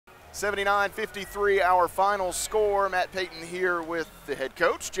79-53, our final score. Matt Payton here with the head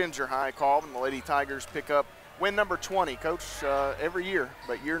coach, Ginger High Colvin. The Lady Tigers pick up win number 20. Coach, every year,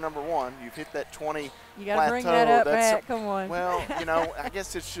 but year number 1, you've hit that 20 You got to bring that up, Matt. Come on. Well, you know, I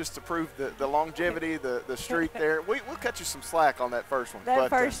guess it's just to prove the longevity, the streak there. We'll cut you some slack on that first one. That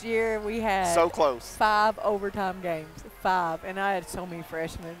first year we had so close. 5 overtime games, 5, and I had so many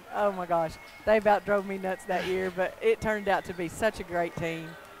freshmen. Oh my gosh, they about drove me nuts that year, but it turned out to be such a great team.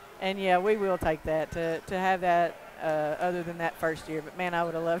 And yeah, we will take that to have that other than that first year. But man, I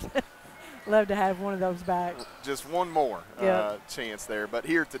would have loved to have one of those back. Just one more chance there. But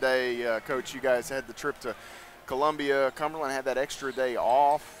here today, Coach, you guys had the trip to Columbia. Cumberland had that extra day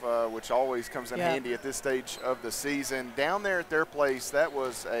off, which always comes in handy at this stage of the season. Down there at their place, that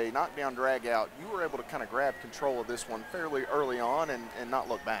was a knockdown drag out. You were able to kind of grab control of this one fairly early on and not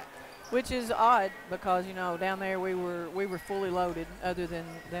look back. Which is odd because, you know, down there we were fully loaded other than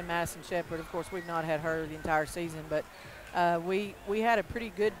Madison Shepherd. Of course, we've not had her the entire season, but we had a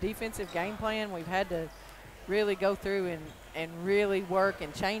pretty good defensive game plan. We've had to really go through and really work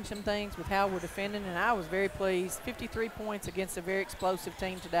and change some things with how we're defending, and I was very pleased. 53 points against a very explosive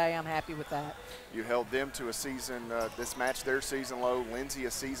team today. I'm happy with that. You held them to a season, this match their season low, Lindsay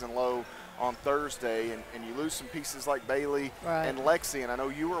a season low on Thursday, and you lose some pieces like Bailey and Lexi, and I know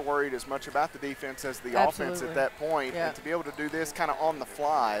you were worried as much about the defense as the offense at that point, and to be able to do this kind of on the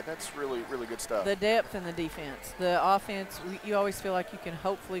fly, that's really, really good stuff. The depth and the defense. The offense, you always feel like you can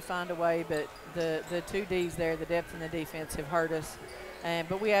hopefully find a way, but the two Ds there, the depth and the defense, have hurt us.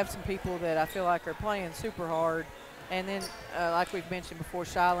 But we have some people that I feel like are playing super hard, and then like we've mentioned before,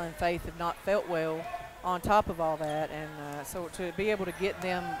 Shyla and Faith have not felt well on top of all that, and so to be able to get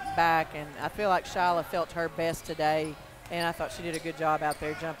them back, and I feel like Shyla felt her best today, and I thought she did a good job out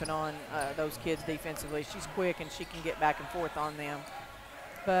there jumping on those kids defensively. She's quick and she can get back and forth on them.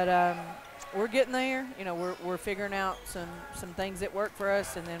 But we're getting there. You know, we're figuring out some things that work for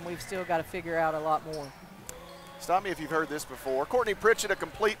us, and then we've still got to figure out a lot more. Stop me if you've heard this before. Courtney Pritchett, a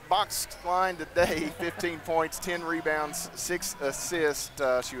complete box line today, 15 points, 10 rebounds, 6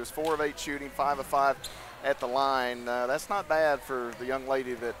 assists. She was 4 of 8 shooting, 5 of 5 at the line. That's not bad for the young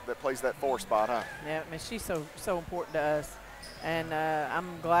lady that plays that 4 spot, huh? Yeah, I mean, she's so important to us. And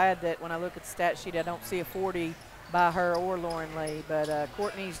I'm glad that when I look at the stat sheet, I don't see a 40 by her or Lauren Lee. But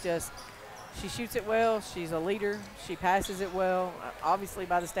Courtney's just – she shoots it well. She's a leader. She passes it well, obviously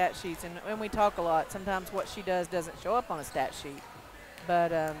by the stat sheets. And we talk a lot. Sometimes what she does doesn't show up on a stat sheet.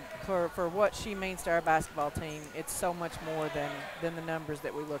 But for what she means to our basketball team, it's so much more than the numbers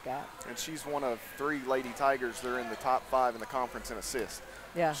that we look at. And she's one of 3 Lady Tigers that are in the top 5 in the conference in assists.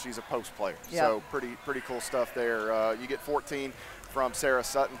 Yeah. She's a post player. Yeah. So pretty cool stuff there. You get 14 from Sarah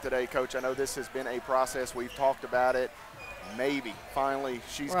Sutton today, Coach. I know this has been a process. We've talked about it. Maybe finally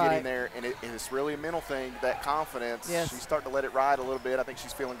she's getting there, and it's really a mental thing, that confidence. Yes. She's starting to let it ride a little bit. I think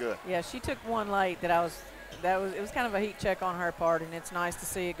she's feeling good. Yeah, she took one late it was kind of a heat check on her part, and it's nice to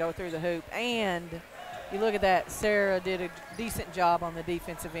see it go through the hoop. And you look at that, Sarah did a decent job on the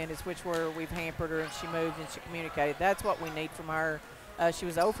defensive end, which where we've hampered her, and she moved and she communicated. That's what we need from her. She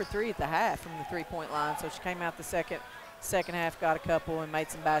was 0 for 3 at the half from the three-point line, so she came out the second half, got a couple, and made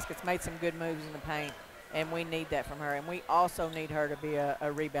some baskets, made some good moves in the paint. And we need that from her. And we also need her to be a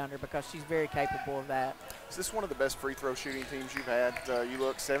rebounder because she's very capable of that. Is this one of the best free throw shooting teams you've had? You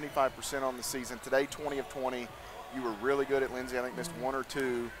look 75% on the season. Today, 20 of 20. You were really good at Lindsay. I think missed 1 or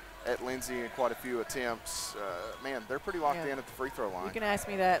 2 at Lindsay and quite a few attempts. Man, they're pretty locked in at the free throw line. You can ask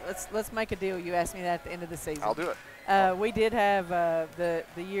me that. Let's make a deal. You ask me that at the end of the season. I'll do it. We did have the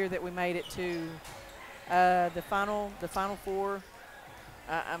year that we made it to the final 4.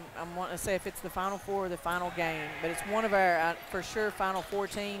 I'm wanting to say if it's the Final 4 or the final game, but it's one of our, for sure, Final 4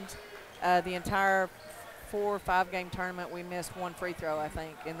 teams. The entire 4 or 5 game tournament, we missed 1 free throw, I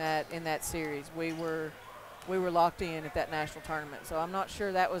think, in that series. We were locked in at that national tournament. So I'm not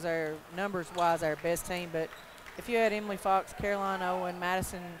sure that was our numbers-wise our best team, but if you had Emily Fox, Caroline Owen,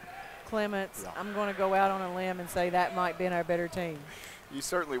 Madison Clements, I'm going to go out on a limb and say that might have been our better team. You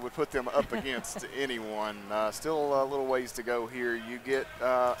certainly would put them up against anyone. Still a little ways to go here. You get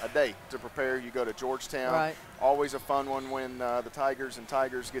a day to prepare. You go to Georgetown. Right. Always a fun one when the Tigers and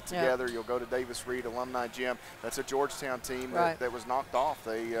Tigers get together. You'll go to Davis Reed Alumni Gym. That's a Georgetown team that was knocked off.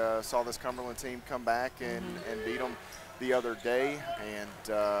 They saw this Cumberland team come back and beat them the other day, and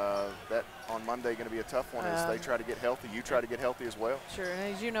that on Monday going to be a tough one as they try to get healthy. You try to get healthy as well. Sure,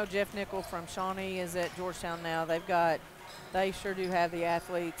 and as you know, Jeff Nickel from Shawnee is at Georgetown now. They sure do have the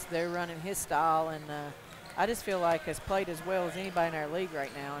athletes. They're running his style, and I just feel like has played as well as anybody in our league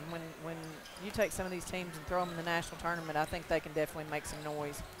right now. And when you take some of these teams and throw them in the national tournament, I think they can definitely make some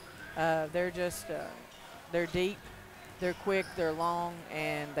noise. They're just they're deep, they're quick, they're long,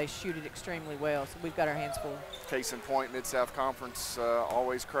 and they shoot it extremely well. So we've got our hands full. Case in point, Mid-South Conference,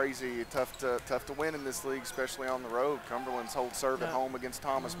 always crazy, tough to win in this league, especially on the road. Cumberland's hold serve at home against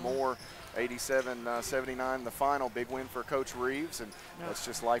Thomas More, 87-79 in the final. Big win for Coach Reeves, and that's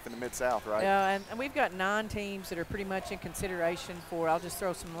just life in the Mid-South, right? Yeah, and we've got 9 teams that are pretty much in consideration for, I'll just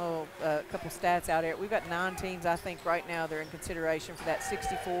throw some little couple stats out here. We've got 9 teams, I think, right now they're in consideration for that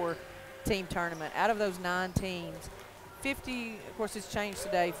 64-team tournament. Out of those 9 teams, 50, of course it's changed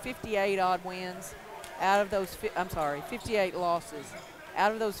today, 58 odd wins. Out of those, 58 losses.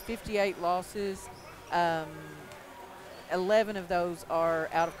 Out of those 58 losses, 11 of those are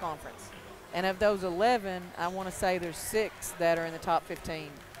out of conference. And of those 11, I want to say there's 6 that are in the top 15.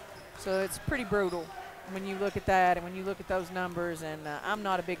 So it's pretty brutal when you look at that and when you look at those numbers. And I'm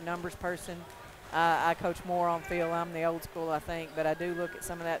not a big numbers person. I coach more on field. I'm the old school, I think. But I do look at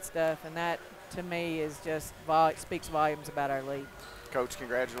some of that stuff, and that, to me, is just speaks volumes about our league. Coach,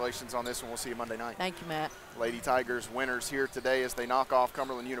 congratulations on this one. We'll see you Monday night. Thank you, Matt. Lady Tigers winners here today as they knock off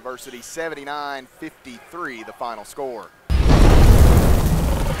Cumberland University 79-53, the final score.